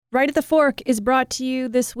Right at the Fork is brought to you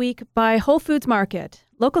this week by Whole Foods Market.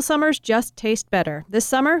 Local summers just taste better. This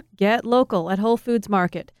summer, get local at Whole Foods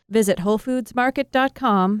Market. Visit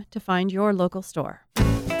WholeFoodsMarket.com to find your local store. You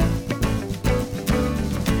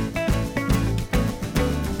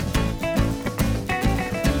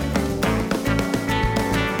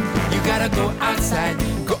gotta go outside,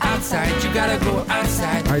 you gotta go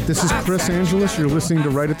outside. All right, this is Chris Angeles. You're listening to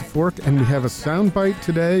Right at the Fork, and we have a soundbite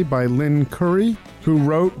today by Lynne Curry, who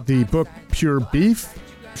wrote the book Pure Beef.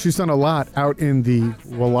 She's done a lot out in the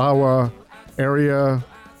Wallowa area,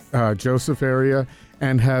 Joseph area,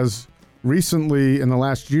 and has recently, in the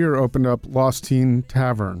last year, opened up Lost Teen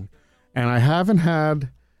Tavern. And I haven't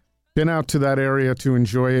been out to that area to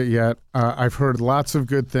enjoy it yet. I've heard lots of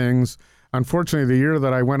good things. Unfortunately,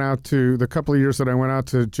 the couple of years that I went out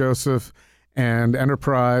to Joseph and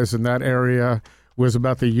Enterprise and that area was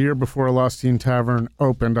about the year before Lost Teen Tavern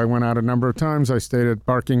opened. I went out a number of times. I stayed at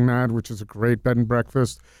Barking Mad, which is a great bed and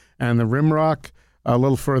breakfast, and the Rimrock a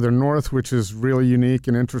little further north, which is really unique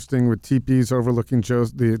and interesting with teepees overlooking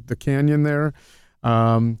the canyon there.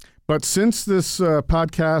 But since this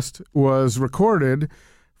podcast was recorded,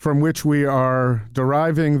 from which we are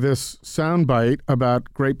deriving this soundbite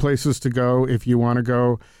about great places to go if you want to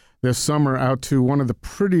go this summer out to one of the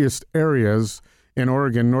prettiest areas in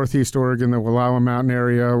Oregon, Northeast Oregon, the Wallowa Mountain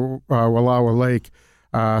area, Wallowa Lake.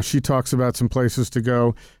 She talks about some places to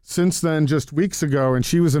go. Since then, just weeks ago, and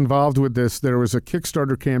she was involved with this, there was a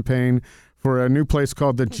Kickstarter campaign for a new place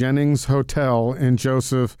called the Jennings Hotel in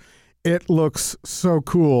Joseph. It looks so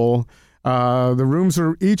cool.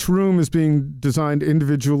 Each room is being designed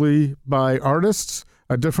individually by artists.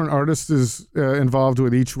 A different artist is involved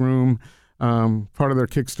with each room. Part of their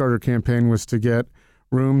Kickstarter campaign was to get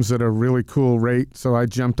rooms at a really cool rate. So I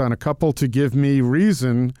jumped on a couple to give me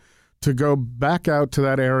reason to go back out to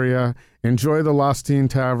that area, enjoy the Lost Teen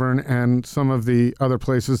Tavern and some of the other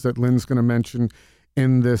places that Lynne's going to mention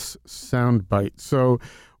in this soundbite. So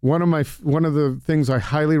one of the things I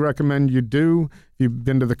highly recommend you do, if you've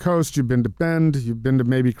been to the coast, you've been to Bend, you've been to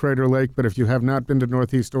maybe Crater Lake, but if you have not been to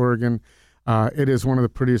Northeast Oregon, it is one of the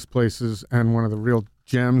prettiest places and one of the real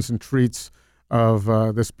gems and treats of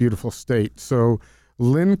this beautiful state. So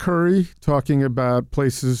Lynne Curry talking about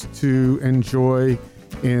places to enjoy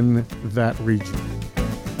in that region.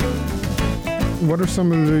 What are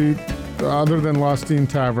some of the, other than Lost Teen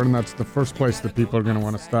Tavern, that's the first place that people are going to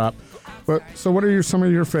want to stop. So what are some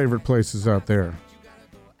of your favorite places out there?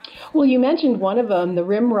 Well, you mentioned one of them, the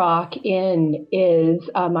Rimrock Inn is,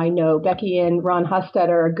 I know Becky and Ron Husted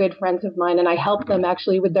are good friends of mine, and I helped them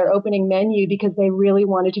actually with their opening menu because they really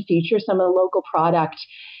wanted to feature some of the local product.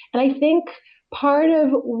 And I think part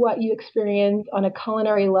of what you experience on a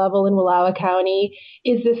culinary level in Wallowa County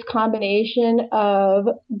is this combination of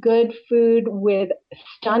good food with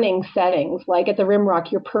stunning settings. Like at the Rimrock,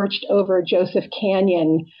 you're perched over Joseph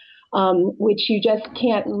Canyon, which you just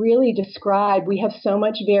can't really describe. We have so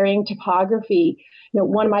much varying topography.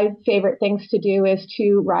 One of my favorite things to do is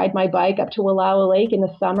to ride my bike up to Wallowa Lake in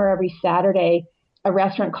the summer every Saturday. A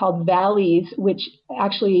restaurant called Valleys, which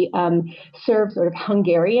actually serves sort of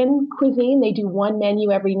Hungarian cuisine. They do one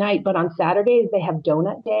menu every night, but on Saturdays they have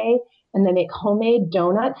donut day and they make homemade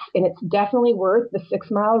donuts, and it's definitely worth the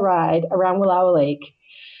 6-mile ride around Wallowa Lake.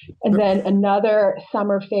 And then another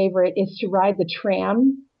summer favorite is to ride the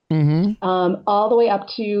tram all the way up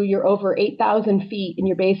to you're over 8,000 feet, and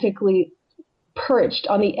you're basically perched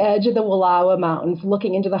on the edge of the Wallowa Mountains,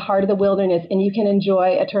 looking into the heart of the wilderness, and you can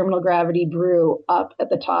enjoy a terminal gravity brew up at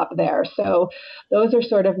the top there. So those are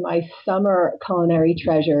sort of my summer culinary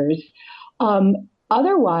treasures.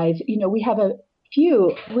 Otherwise, we have a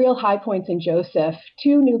few real high points in Joseph,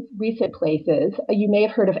 2 new recent places. You may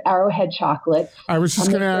have heard of Arrowhead Chocolates. I was just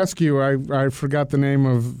going to ask you, I forgot the name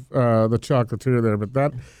of the chocolatier there,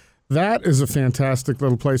 but that is a fantastic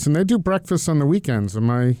little place, and they do breakfast on the weekends.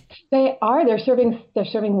 They are. They're serving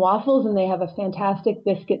waffles, and they have a fantastic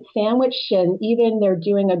biscuit sandwich, and even they're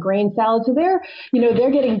doing a grain salad. So they're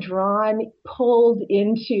getting pulled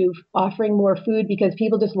into offering more food because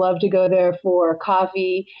people just love to go there for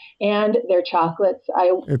coffee and their chocolates.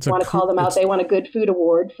 I want to call them out. They won a Good Food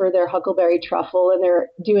Award for their huckleberry truffle, and they're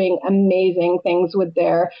doing amazing things with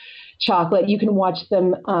their chocolate. You can watch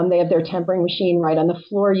them. They have their tempering machine right on the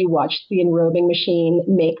floor. You watch the enrobing machine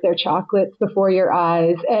make their chocolates before your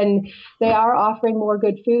eyes. And they are offering more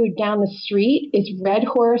good food. Down the street is Red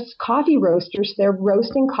Horse Coffee Roasters. They're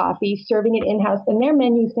roasting coffee, serving it in-house, and their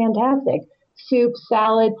menu is fantastic. Soup,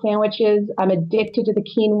 salad, sandwiches. I'm addicted to the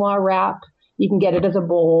quinoa wrap. You can get it as a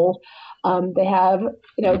bowl. They have,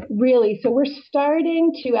 really, so we're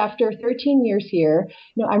starting to, after 13 years here,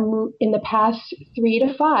 I'm in the past 3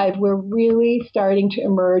 to 5, we're really starting to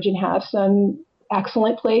emerge and have some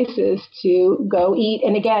excellent places to go eat.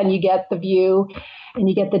 And again, you get the view and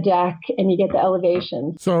you get the deck and you get the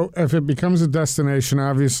elevation. So if it becomes a destination,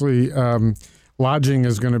 obviously lodging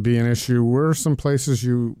is going to be an issue. Where are some places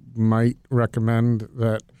you might recommend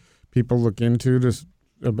that people look into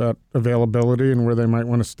about availability and where they might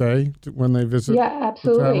want to stay when they visit? Yeah,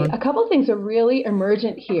 absolutely. A couple of things are really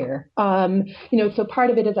emergent here. So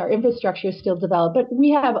part of it is our infrastructure is still developed, but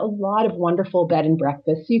we have a lot of wonderful bed and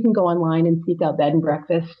breakfasts. So you can go online and seek out bed and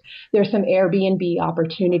breakfast. There's some Airbnb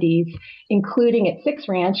opportunities, including at Six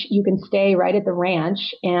Ranch. You can stay right at the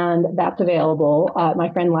ranch, and that's available.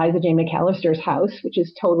 My friend Liza J. McAllister's house, which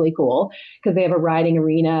is totally cool because they have a riding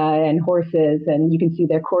arena and horses, and you can see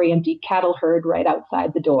their Corriente cattle herd right outside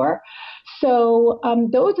the door. So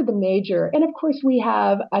those are the major. And of course, we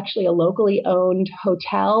have actually a locally owned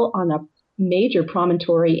hotel on a major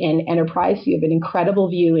promontory in Enterprise. So you have an incredible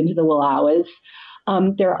view into the Wallowas.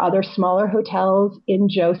 There are other smaller hotels in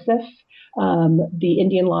Joseph, the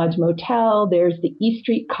Indian Lodge Motel. There's the East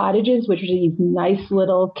Street Cottages, which are these nice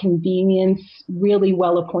little convenience, really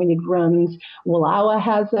well-appointed rooms. Wallowa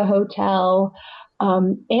has a hotel.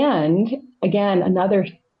 And again, another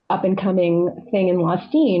up-and-coming thing in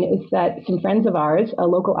Lostine is that some friends of ours, a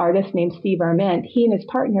local artist named Steve Arment, he and his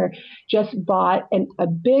partner just bought a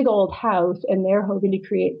big old house, and they're hoping to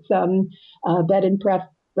create some bed and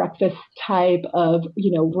breakfast type of,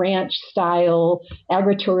 ranch-style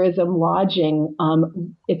agritourism lodging.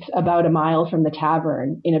 It's about a mile from the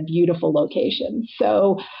tavern in a beautiful location.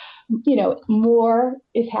 So, more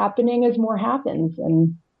is happening as more happens,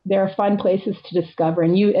 and there are fun places to discover.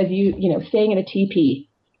 And staying in a teepee,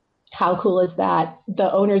 how cool is that? The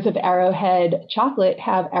owners of Arrowhead Chocolate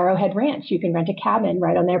have Arrowhead Ranch. You can rent a cabin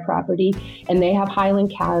right on their property, and they have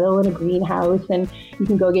Highland cattle and a greenhouse, and you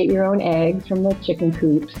can go get your own eggs from the chicken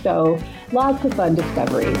coop. So lots of fun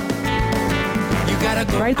discoveries.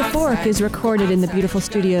 Right at the Fork is recorded in the beautiful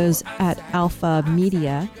studios at Alpha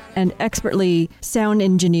Media and expertly sound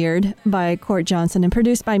engineered by Court Johnson and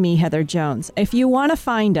produced by me, Heather Jones. If you want to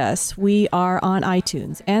find us, we are on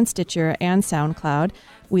iTunes and Stitcher and SoundCloud.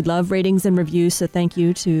 We love ratings and reviews, so thank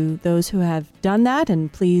you to those who have done that, and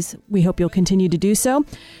please, we hope you'll continue to do so.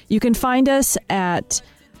 You can find us at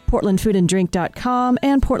portlandfoodanddrink.com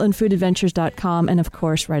and portlandfoodadventures.com, and of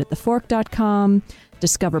course, right at thefork.com,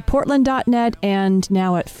 discoverportland.net, and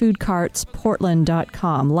now at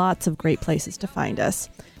foodcartsportland.com. Lots of great places to find us.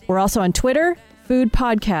 We're also on Twitter, Food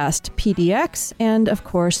Podcast PDX, and of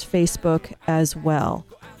course, Facebook as well.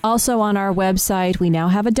 Also on our website, we now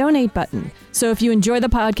have a donate button. So if you enjoy the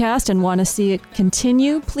podcast and want to see it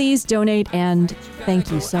continue, please donate, and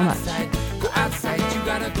thank you so much. Go outside, you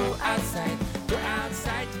gotta go outside.